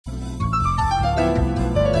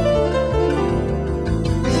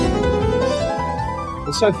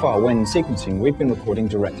But so far, when sequencing, we've been recording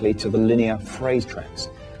directly to the linear phrase tracks.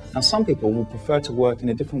 Now, some people will prefer to work in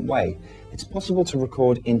a different way. It's possible to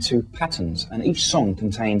record into patterns, and each song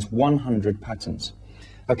contains 100 patterns.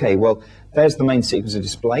 Okay, well, there's the main sequencer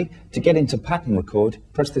display. To get into pattern record,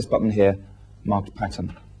 press this button here, marked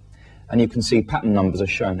pattern. And you can see pattern numbers are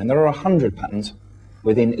shown, and there are 100 patterns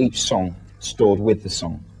within each song stored with the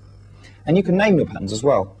song. And you can name your patterns as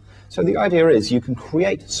well. So the idea is you can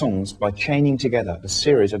create songs by chaining together a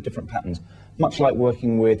series of different patterns, much like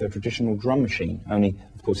working with a traditional drum machine, only,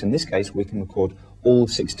 of course, in this case, we can record all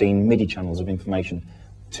 16 MIDI channels of information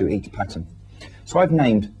to each pattern. So I've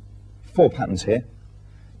named 4 patterns here: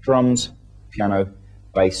 drums, piano,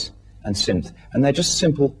 bass, and synth. And they're just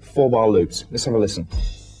simple 4-bar loops. Let's have a listen.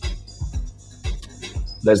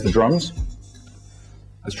 There's the drums.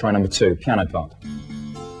 Let's try number 2, piano part.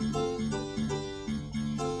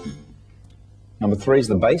 Number 3 is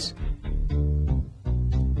the bass.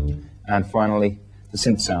 And finally, the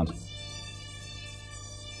synth sound.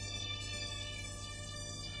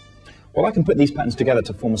 Well, I can put these patterns together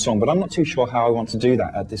to form a song, but I'm not too sure how I want to do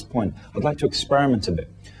that at this point. I'd like to experiment a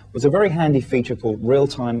bit. There's a very handy feature called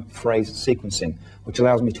real-time phrase sequencing, which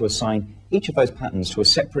allows me to assign each of those patterns to a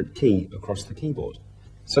separate key across the keyboard.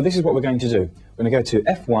 So this is what we're going to do. We're going to go to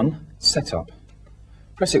F1, Setup.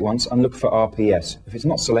 Press it once and look for RPS. If it's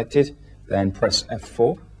not selected, then press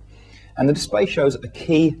F4. And the display shows a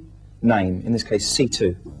key name, in this case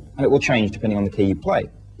C2, and it will change depending on the key you play.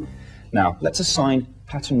 Now, let's assign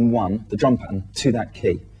pattern 1, the drum pattern, to that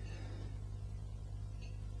key.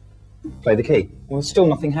 Play the key. Well, still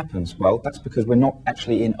nothing happens. Well, that's because we're not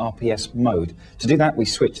actually in RPS mode. To do that, we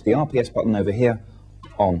switch the RPS button over here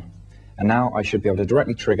on. And now I should be able to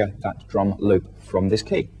directly trigger that drum loop from this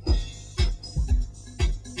key.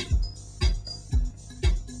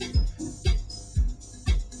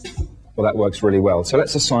 Well, that works really well. So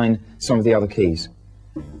let's assign some of the other keys.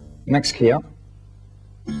 Next key up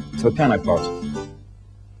to the piano part.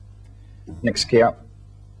 Next key up,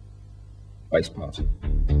 bass part.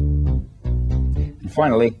 And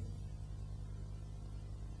finally,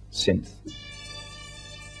 synth.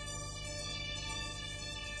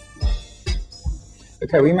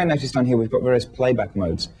 Okay, we may notice down here we've got various playback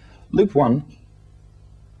modes. Loop 1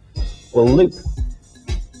 will loop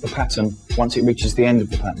the pattern once it reaches the end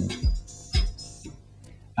of the pattern.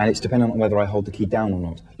 And it's dependent on whether I hold the key down or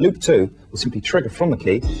not. Loop 2 will simply trigger from the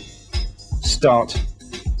key, start,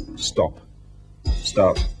 stop,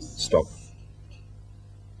 start, stop.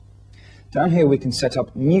 Down here we can set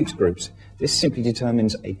up mute groups. This simply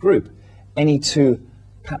determines a group. Any 2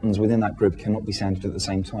 patterns within that group cannot be sounded at the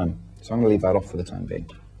same time. So I'm going to leave that off for the time being.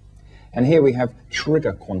 And here we have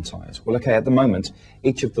trigger quantize. Well, okay, at the moment,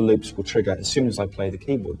 each of the loops will trigger as soon as I play the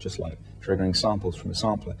keyboard, just like triggering samples from a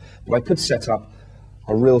sampler. But I could set up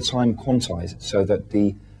a real-time quantize so that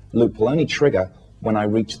the loop will only trigger when I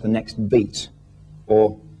reach the next beat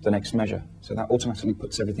or the next measure. So that automatically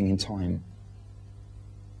puts everything in time.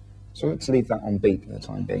 So let's leave that on beat for the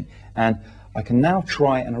time being. And I can now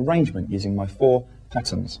try an arrangement using my 4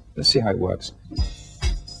 patterns. Let's see how it works.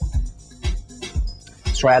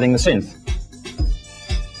 Let's try adding the synth.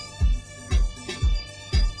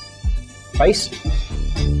 Bass.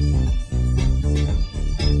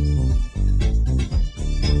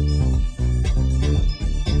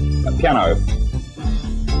 Piano.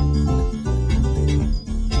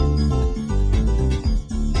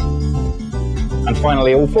 And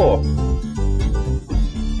finally, all 4.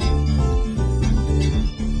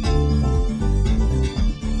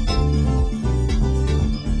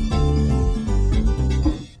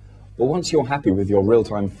 Well, once you're happy with your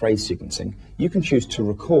real-time phrase sequencing, you can choose to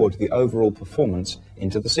record the overall performance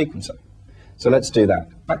into the sequencer. So let's do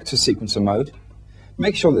that. Back to sequencer mode.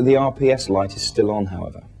 Make sure that the RPS light is still on,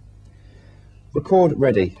 however. Record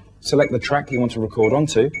ready. Select the track you want to record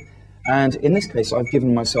onto, and in this case I've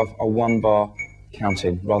given myself a 1-bar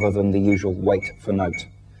count-in rather than the usual wait for note.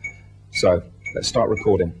 So let's start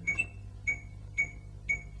recording.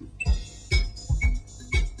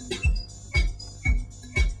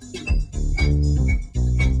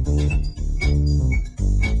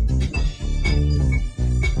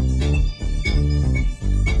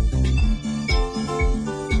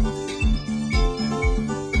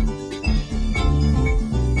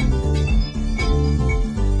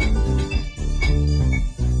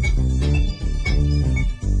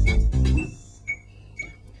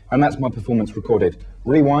 And that's my performance recorded.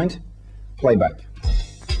 Rewind, playback.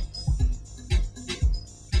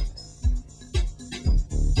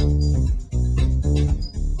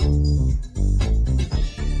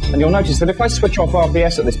 And you'll notice that if I switch off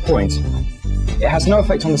RPS at this point, it has no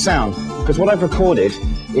effect on the sound, because what I've recorded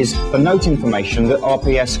is the note information that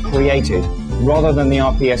RPS created, rather than the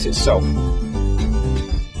RPS itself.